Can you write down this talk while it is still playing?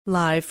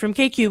Live from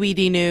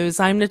KQED News,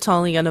 I'm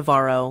Natalia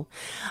Navarro.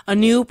 A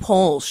new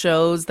poll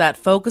shows that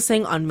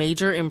focusing on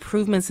major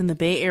improvements in the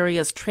Bay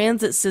Area's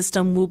transit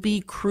system will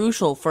be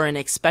crucial for an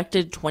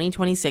expected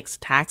 2026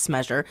 tax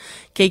measure.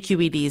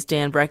 KQED's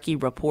Dan Brecky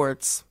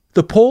reports.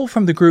 The poll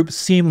from the group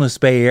Seamless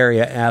Bay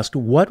Area asked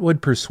what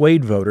would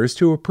persuade voters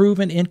to approve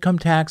an income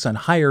tax on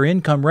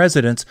higher-income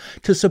residents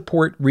to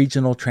support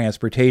regional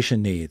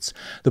transportation needs.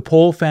 The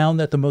poll found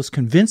that the most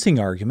convincing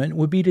argument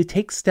would be to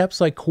take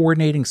steps like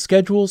coordinating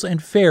schedules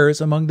and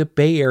fares among the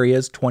Bay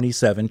Area's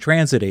 27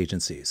 transit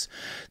agencies.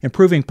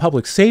 Improving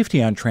public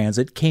safety on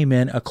transit came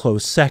in a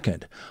close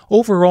second.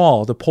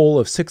 Overall, the poll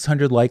of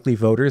 600 likely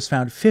voters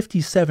found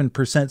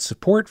 57%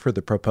 support for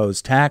the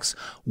proposed tax,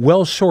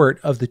 well short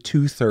of the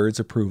two-thirds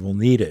approval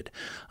needed.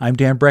 I'm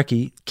Dan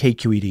Brecky,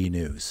 KQED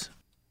News.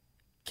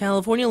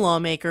 California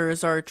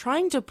lawmakers are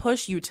trying to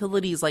push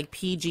utilities like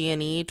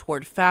PG&E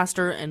toward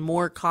faster and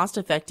more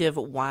cost-effective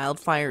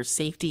wildfire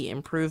safety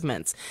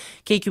improvements.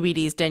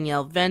 KQED's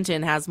Danielle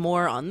Venton has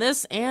more on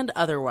this and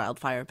other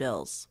wildfire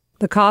bills.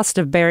 The cost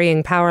of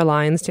burying power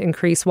lines to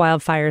increase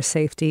wildfire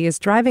safety is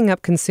driving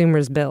up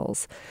consumers'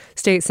 bills.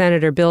 State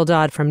Senator Bill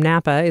Dodd from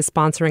Napa is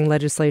sponsoring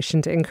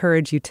legislation to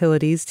encourage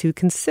utilities to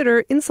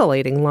consider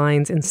insulating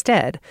lines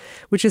instead,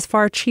 which is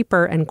far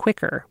cheaper and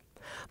quicker.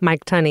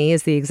 Mike Tunney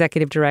is the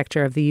executive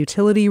director of the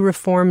Utility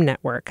Reform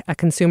Network, a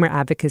consumer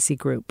advocacy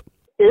group.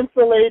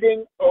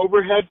 Insulating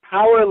overhead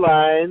power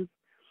lines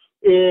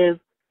is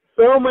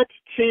so much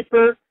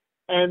cheaper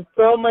and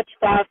so much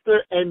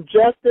faster and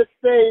just as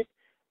safe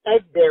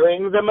as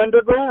burying them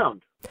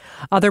underground.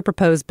 Other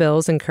proposed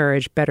bills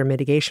encourage better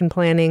mitigation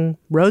planning,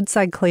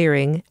 roadside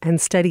clearing,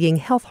 and studying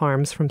health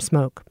harms from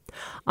smoke.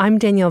 I'm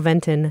Danielle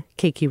Venton,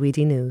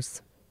 KQED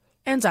News.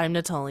 And I'm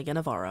Natalia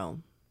Navarro.